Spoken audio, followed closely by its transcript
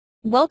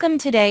Welcome.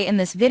 Today in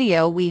this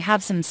video we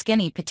have some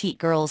skinny petite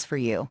girls for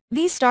you.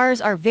 These stars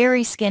are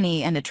very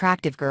skinny and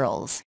attractive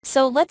girls.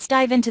 So let's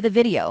dive into the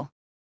video.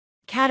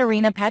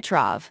 Katerina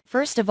Petrov.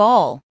 First of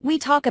all, we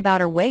talk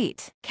about her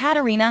weight.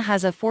 Katerina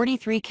has a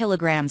 43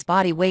 kilograms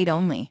body weight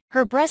only.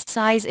 Her breast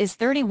size is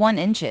 31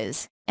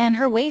 inches. And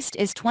her waist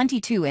is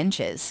 22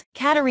 inches.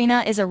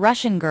 Katerina is a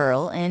Russian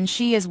girl and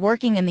she is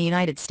working in the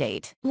United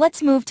States.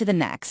 Let's move to the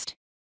next.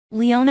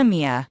 Leona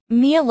Mia.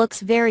 Mia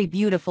looks very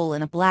beautiful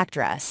in a black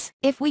dress.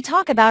 If we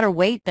talk about her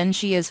weight, then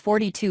she is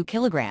 42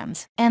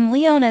 kilograms. And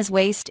Leona's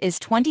waist is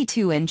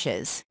 22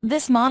 inches.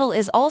 This model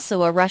is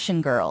also a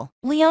Russian girl.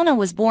 Leona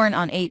was born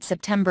on 8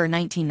 September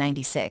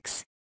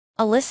 1996.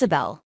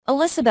 Elisabel.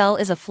 Elisabel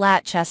is a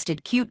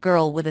flat-chested cute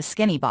girl with a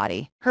skinny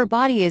body. Her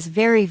body is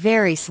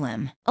very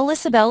slim.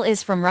 Elisabel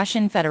is from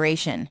Russian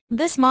Federation.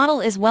 This model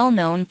is well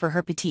known for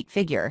her petite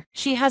figure.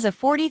 She has a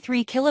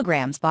 43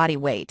 kilograms body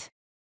weight.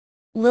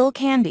 Lil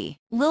Candy.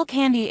 Lil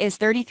Candy is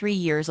 33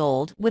 years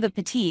old, with a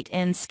petite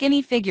and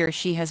skinny figure.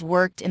 She has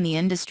worked in the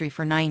industry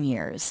for 9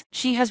 years.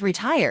 She has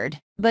retired,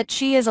 but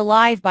she is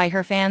alive by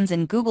her fans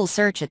in Google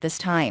search at this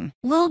time.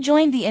 Lil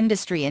joined the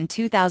industry in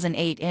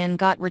 2008 and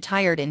got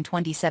retired in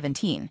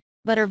 2017.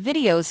 But her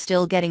videos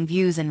still getting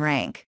views and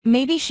rank.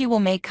 Maybe she will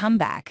make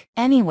comeback.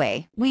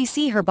 Anyway, we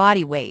see her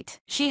body weight.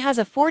 She has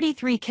a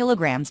 43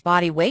 kilograms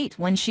body weight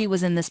when she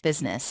was in this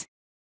business.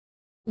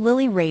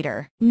 Lily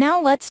Rader. Now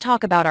let's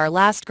talk about our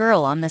last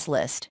girl on this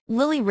list.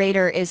 Lily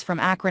Rader is from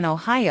Akron,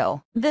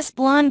 Ohio. This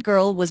blonde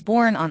girl was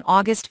born on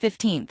August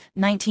 15,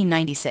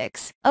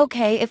 1996.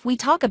 Okay, if we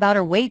talk about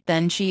her weight,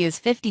 then she is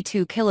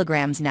 52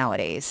 kilograms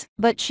nowadays.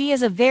 But she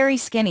is a very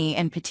skinny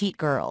and petite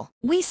girl.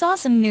 We saw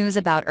some news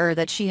about her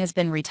that she has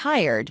been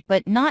retired,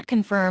 but not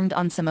confirmed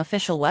on some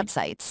official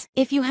websites.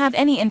 If you have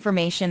any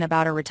information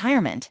about her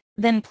retirement,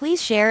 then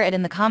please share it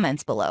in the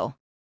comments below.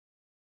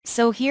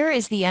 So here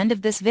is the end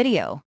of this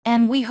video,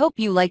 and we hope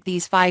you like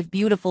these 5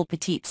 beautiful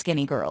petite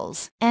skinny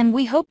girls. And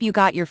we hope you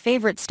got your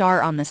favorite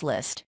star on this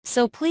list.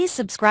 So please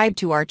subscribe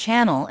to our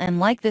channel and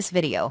like this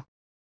video.